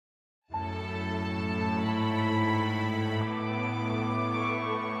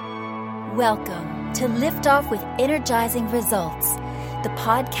Welcome to Lift Off with Energizing Results, the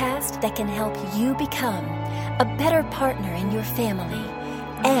podcast that can help you become a better partner in your family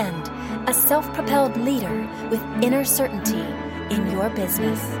and a self-propelled leader with inner certainty in your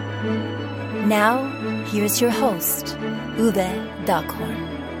business. Now, here's your host, Uwe Daghorn.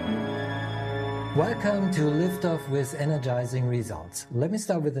 Welcome to Lift Off with Energizing Results. Let me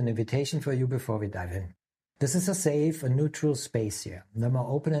start with an invitation for you before we dive in. This is a safe and neutral space here. The more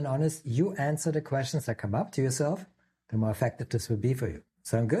open and honest you answer the questions that come up to yourself, the more effective this will be for you.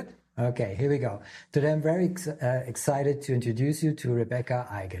 Sound good? Okay, here we go. Today I'm very excited to introduce you to Rebecca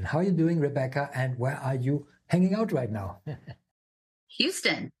Eigen. How are you doing, Rebecca? And where are you hanging out right now?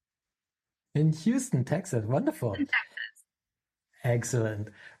 Houston. In Houston, Texas. Wonderful. In Texas. Excellent.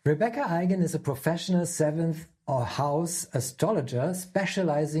 Rebecca Eigen is a professional seventh house astrologer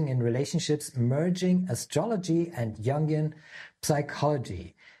specializing in relationships, merging astrology and Jungian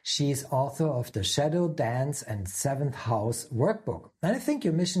psychology. She is author of the Shadow Dance and Seventh House Workbook. And I think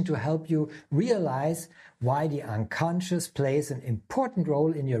your mission to help you realize why the unconscious plays an important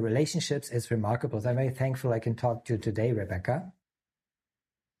role in your relationships is remarkable. So I'm very thankful I can talk to you today, Rebecca.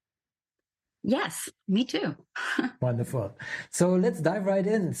 Yes, me too. Wonderful. So let's dive right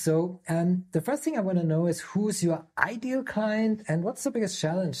in. So the first thing I want to know is who's your ideal client and what's the biggest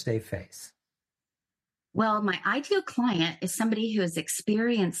challenge they face? Well, my ideal client is somebody who is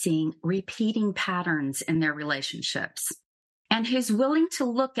experiencing repeating patterns in their relationships and who's willing to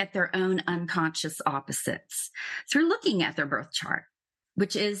look at their own unconscious opposites through looking at their birth chart,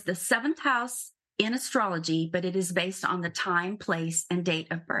 which is the seventh house in astrology, but it is based on the time, place, and date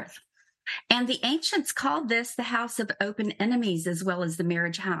of birth. And the ancients called this the house of open enemies as well as the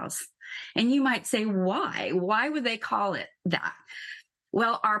marriage house. And you might say, why? Why would they call it that?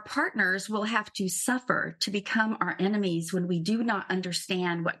 Well, our partners will have to suffer to become our enemies when we do not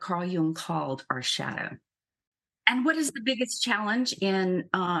understand what Carl Jung called our shadow. And what is the biggest challenge in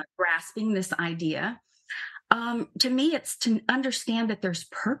grasping this idea? To me, it's to understand that there's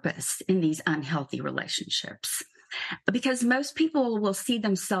purpose in these unhealthy relationships. Because most people will see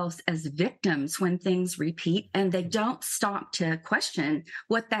themselves as victims when things repeat and they don't stop to question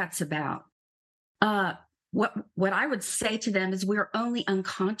what that's about. What I would say to them is we're only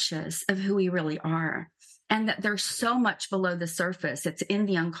unconscious of who we really are, and that there's so much below the surface. It's in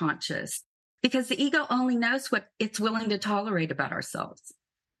the unconscious because the ego only knows what it's willing to tolerate about ourselves.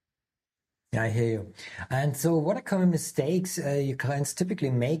 Yeah, I hear you. And so what are common mistakes your clients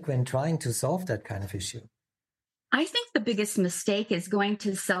typically make when trying to solve that kind of issue? I think the biggest mistake is going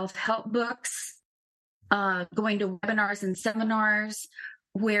to self-help books, going to webinars and seminars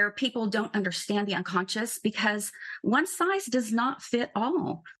where people don't understand the unconscious because one size does not fit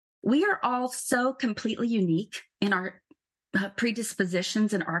all. We are all so completely unique in our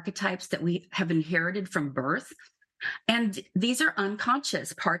predispositions and archetypes that we have inherited from birth. And these are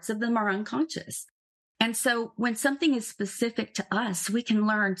unconscious. Parts of them are unconscious. And so when something is specific to us, we can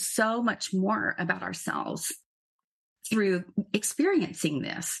learn so much more about ourselves through experiencing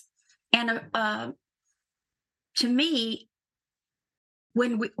this. And to me,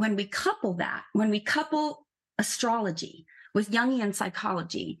 when we couple astrology with Jungian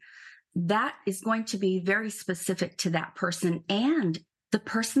psychology, that is going to be very specific to that person and the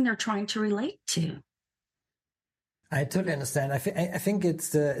person they're trying to relate to. I totally understand. I think it's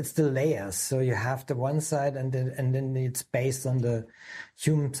the layers. So you have the one side, and then it's based on the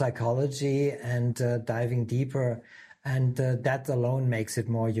human psychology and diving deeper. And that alone makes it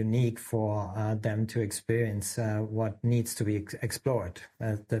more unique for them to experience what needs to be explored.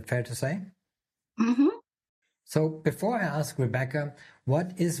 Is that fair to say? Mm-hmm. So before I ask Rebecca,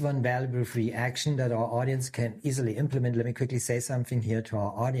 what is one valuable free action that our audience can easily implement? Let me quickly say something here to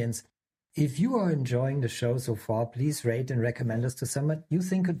our audience. If you are enjoying the show so far, please rate and recommend us to someone you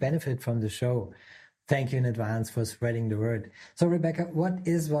think could benefit from the show. Thank you in advance for spreading the word. So, Rebecca, what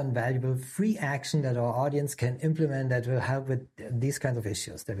is one valuable free action that our audience can implement that will help with these kinds of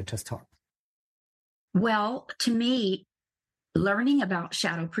issues that we just talked? Well, to me, learning about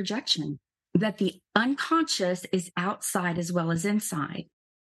shadow projection, that the unconscious is outside as well as inside.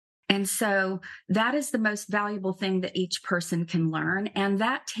 And so that is the most valuable thing that each person can learn. And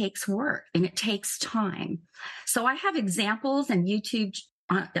that takes work and it takes time. So I have examples and a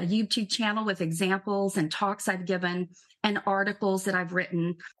YouTube channel with examples and talks I've given and articles that I've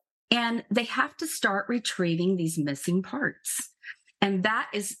written. And they have to start retrieving these missing parts. And that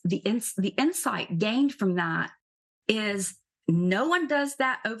is the insight gained from that is no one does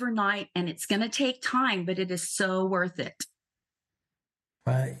that overnight and it's going to take time, but it is so worth it.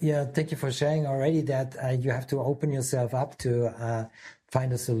 Yeah, thank you for sharing already that you have to open yourself up to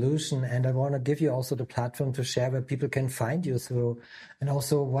find a solution. And I want to give you also the platform to share where people can find you through, and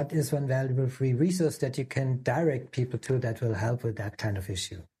also what is one valuable free resource that you can direct people to that will help with that kind of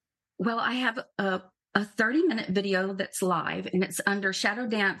issue. Well, I have a 30-minute video that's live, and it's under Shadow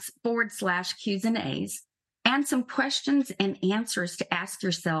Dance /Q's and A's, and some questions and answers to ask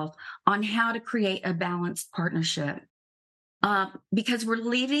yourself on how to create a balanced partnership. Because we're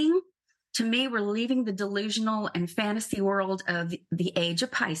leaving the delusional and fantasy world of the age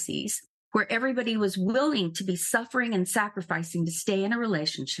of Pisces, where everybody was willing to be suffering and sacrificing to stay in a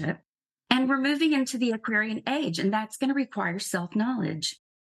relationship. And we're moving into the Aquarian age, and that's going to require self-knowledge.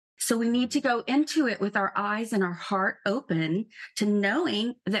 So we need to go into it with our eyes and our heart open to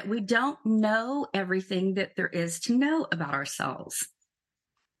knowing that we don't know everything that there is to know about ourselves.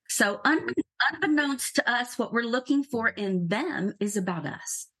 So unbeknownst to us, what we're looking for in them is about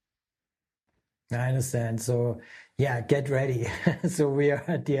us. I understand. So yeah, get ready. So we are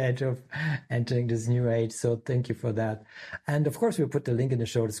at the edge of entering this new age. So thank you for that. And of course, we'll put the link in the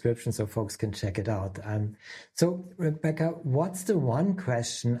show description so folks can check it out. So Rebecca, what's the one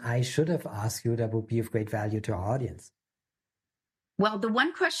question I should have asked you that would be of great value to our audience? Well, the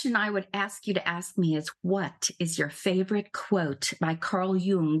one question I would ask you to ask me is, what is your favorite quote by Carl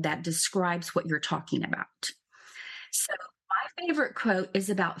Jung that describes what you're talking about? So my favorite quote is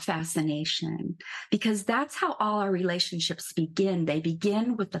about fascination, because that's how all our relationships begin. They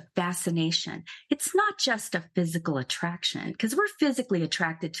begin with the fascination. It's not just a physical attraction, because we're physically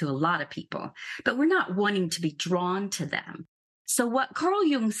attracted to a lot of people, but we're not wanting to be drawn to them. So what Carl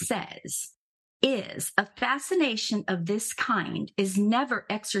Jung says is a fascination of this kind is never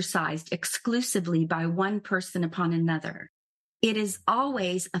exercised exclusively by one person upon another. It is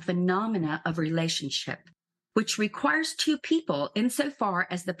always a phenomena of relationship, which requires two people insofar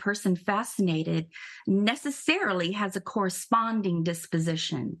as the person fascinated necessarily has a corresponding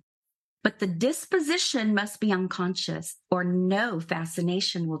disposition. But the disposition must be unconscious, or no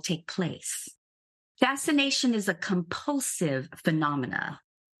fascination will take place. Fascination is a compulsive phenomena,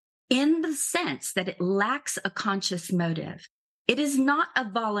 in the sense that it lacks a conscious motive. It is not a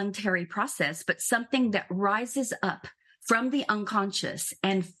voluntary process, but something that rises up from the unconscious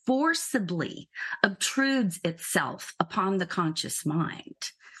and forcibly obtrudes itself upon the conscious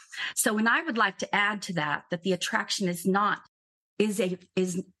mind. So, and I would like to add to that the attraction it's not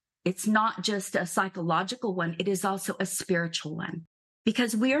just a psychological one, it is also a spiritual one.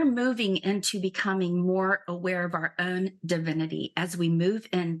 Because we are moving into becoming more aware of our own divinity as we move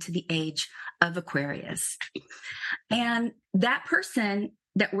into the age of Aquarius. And that person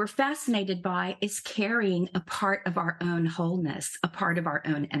that we're fascinated by is carrying a part of our own wholeness, a part of our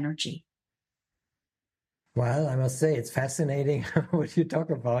own energy. Well, I must say, it's fascinating what you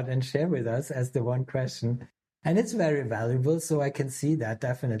talk about and share with us as the one question. And it's very valuable, so I can see that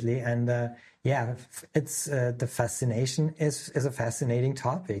definitely. And yeah, it's the fascination is a fascinating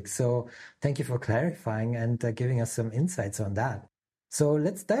topic. So thank you for clarifying and giving us some insights on that. So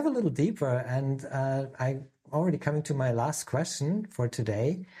let's dive a little deeper. And I'm already coming to my last question for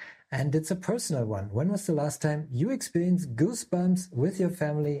today. And it's a personal one. When was the last time you experienced goosebumps with your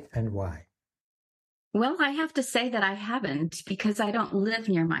family, and why? Well, I have to say that I haven't, because I don't live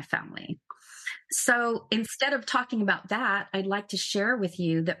near my family. So instead of talking about that, I'd like to share with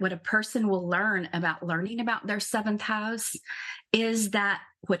you that what a person will learn about learning about their seventh house is that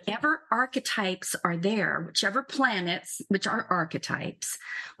whatever archetypes are there, whichever planets, which are archetypes,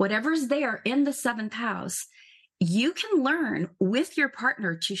 whatever's there in the seventh house, you can learn with your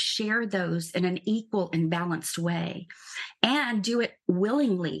partner to share those in an equal and balanced way, and do it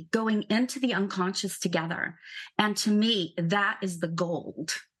willingly, going into the unconscious together. And to me, that is the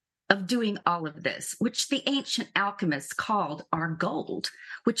gold of doing all of this, which the ancient alchemists called our gold,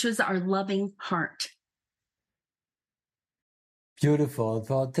 which was our loving heart. Beautiful.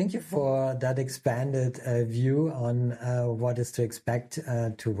 Well, thank you for that expanded view on what is to expect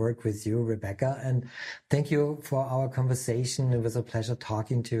to work with you, Rebecca. And thank you for our conversation. It was a pleasure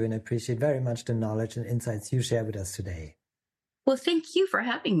talking to you, and I appreciate very much the knowledge and insights you shared with us today. Well, thank you for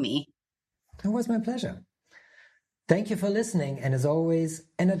having me. It was my pleasure. Thank you for listening. And as always,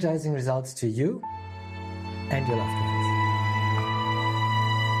 energizing results to you and your loved ones.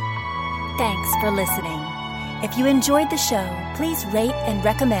 Thanks for listening. If you enjoyed the show, please rate and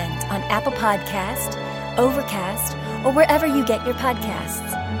recommend on Apple Podcast, Overcast, or wherever you get your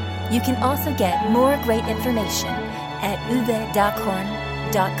podcasts. You can also get more great information at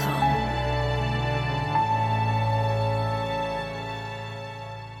uvedockhorn.com.